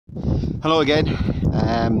Hello again.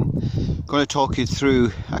 Going to talk you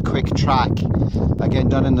through a quick track again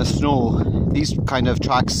done in the snow. These kind of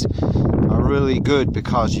tracks are really good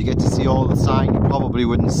because you get to see all the sign you probably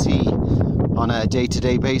wouldn't see on a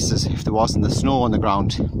day-to-day basis if there wasn't the snow on the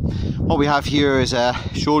ground. What we have here is a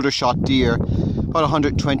shoulder shot deer, about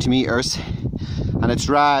 120 meters, and it's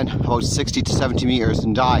ran about 60 to 70 meters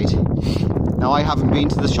and died. Now, I haven't been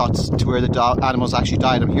to the shots to where the animals actually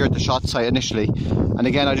died. I'm here at the shot site initially, and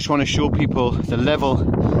again I just want to show people the level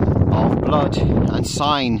of blood and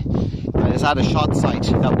sign that is at a shot site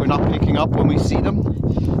that we're not picking up when we see them.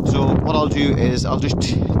 So what I'll do is I'll just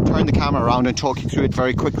turn the camera around and talk you through it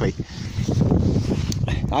very quickly.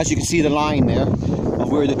 As you can see, the line there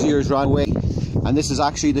of where the deers ran away, and this is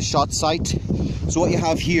actually the shot site. So what you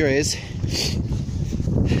have here is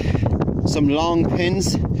some long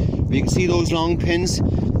pins. You can see those long pins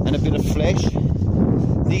and a bit of flesh.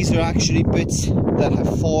 These are actually bits that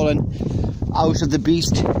have fallen out of the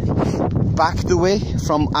beast back the way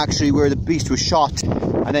from actually where the beast was shot.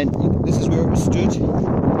 And then this is where it stood.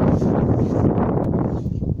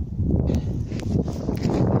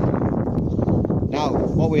 Now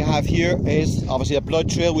what we have here is obviously a blood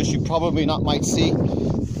trail, which you probably not might see.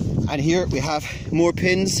 And here we have more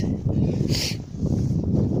pins.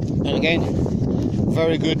 And again,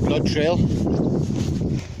 very good blood trail.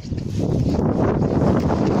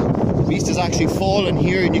 The beast has actually fallen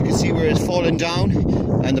here, and you can see where it's fallen down,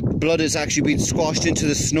 and the blood has actually been squashed into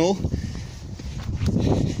the snow.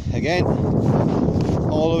 Again,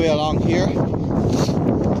 all the way along here.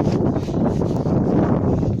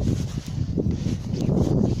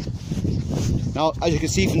 Now, as you can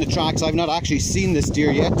see from the tracks, I've not actually seen this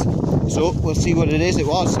deer yet, so we'll see what it is. It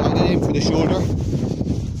was, I did aim for the shoulder.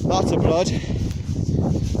 Lots of blood.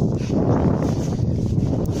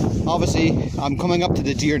 Obviously, I'm coming up to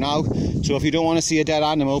the deer now, so if you don't want to see a dead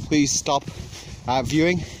animal, please stop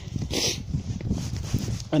viewing.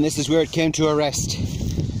 And this is where it came to a rest.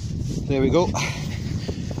 There we go.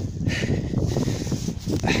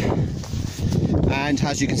 And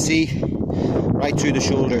as you can see, right through the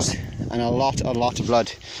shoulders, and a lot of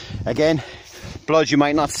blood. Again, blood you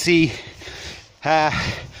might not see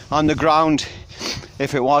on the ground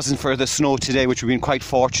if it wasn't for the snow today, which we've been quite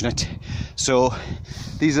fortunate. So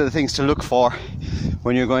these are the things to look for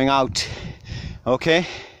when you're going out. Okay,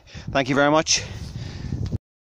 thank you very much.